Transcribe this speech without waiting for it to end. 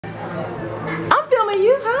and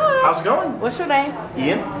you? Hi. How's it going? What's your name?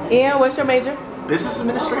 Ian. Ian, what's your major? Business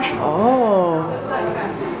administration. Oh.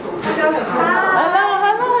 Hello,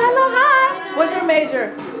 hi. What's your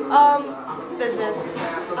major? Business.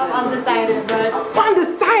 I'm undecided, but...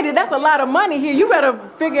 Undecided? That's a lot of money here. You better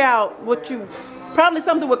figure out what you... Probably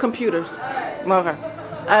something with computers. Okay.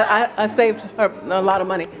 I saved her a lot of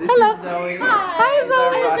money. Hello. Zoe. Hi,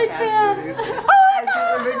 Zoe. I'm a big fan. Oh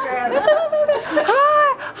my gosh.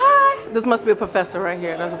 Hi. This must be a professor right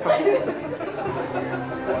here. That's a professor.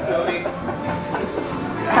 Zoe.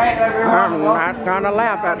 Hi everyone. I'm not gonna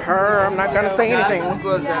laugh at her. I'm not gonna say anything. This is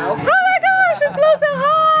GloZell. Oh my gosh, it's GloZell.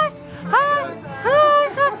 Hi.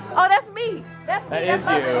 Oh, that's me. That's me. That is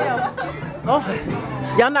you. Oh,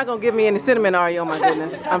 y'all not gonna give me any cinnamon, are you? Oh my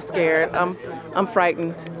goodness, I'm scared. I'm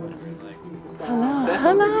frightened.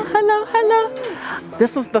 Hello.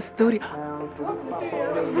 This is the studio.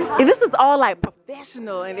 This is all like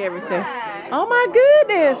professional and everything. Oh my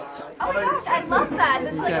goodness. Oh my gosh, I love that.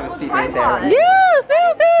 That's like a little seat tripod. right there. Yes.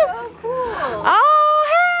 So cool. Oh,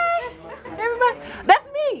 hey, everybody. That's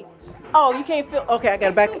me. Oh, you can't feel. Okay, I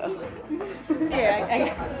gotta back up. Here,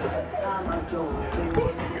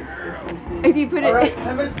 if you put it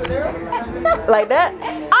Like that?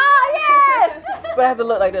 Oh, yes! But I have to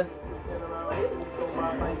look like this.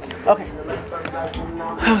 Okay.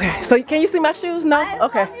 Okay, so can you see my shoes? No? I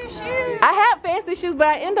Okay. love your shoes. I have fancy shoes, but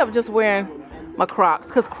I end up just wearing my Crocs,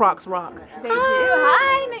 because Crocs rock. They do.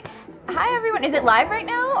 Hi, everyone. Is it live right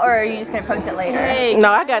now, or are you just going to post it later? Hey. No,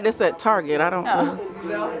 I got this at Target. I don't know.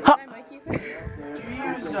 Huh. Do you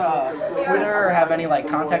use Twitter or have any like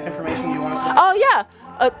contact information you want to send? Oh, yeah.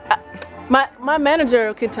 My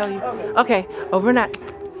manager can tell you. Okay, overnight.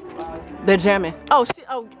 They're jamming. Oh,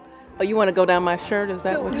 you want to go down my shirt? Is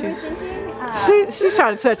that what you? She's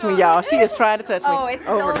trying to touch me, y'all. She is trying to touch me. Oh, it's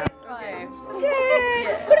always fun. Yay!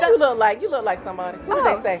 What do you look like? You look like somebody. What do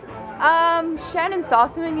they say? Shannon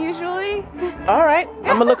Sossaman usually. All right,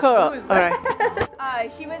 I'm gonna look her up. All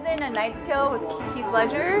right. She was in A Knight's Tale with Heath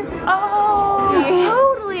Ledger. Oh, Yeah.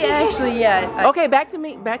 Totally, actually, yeah. Okay, back to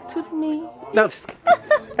me. No, just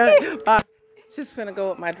kidding. Bye. She's finna go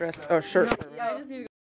with my dress or shirt. Yeah, I just need to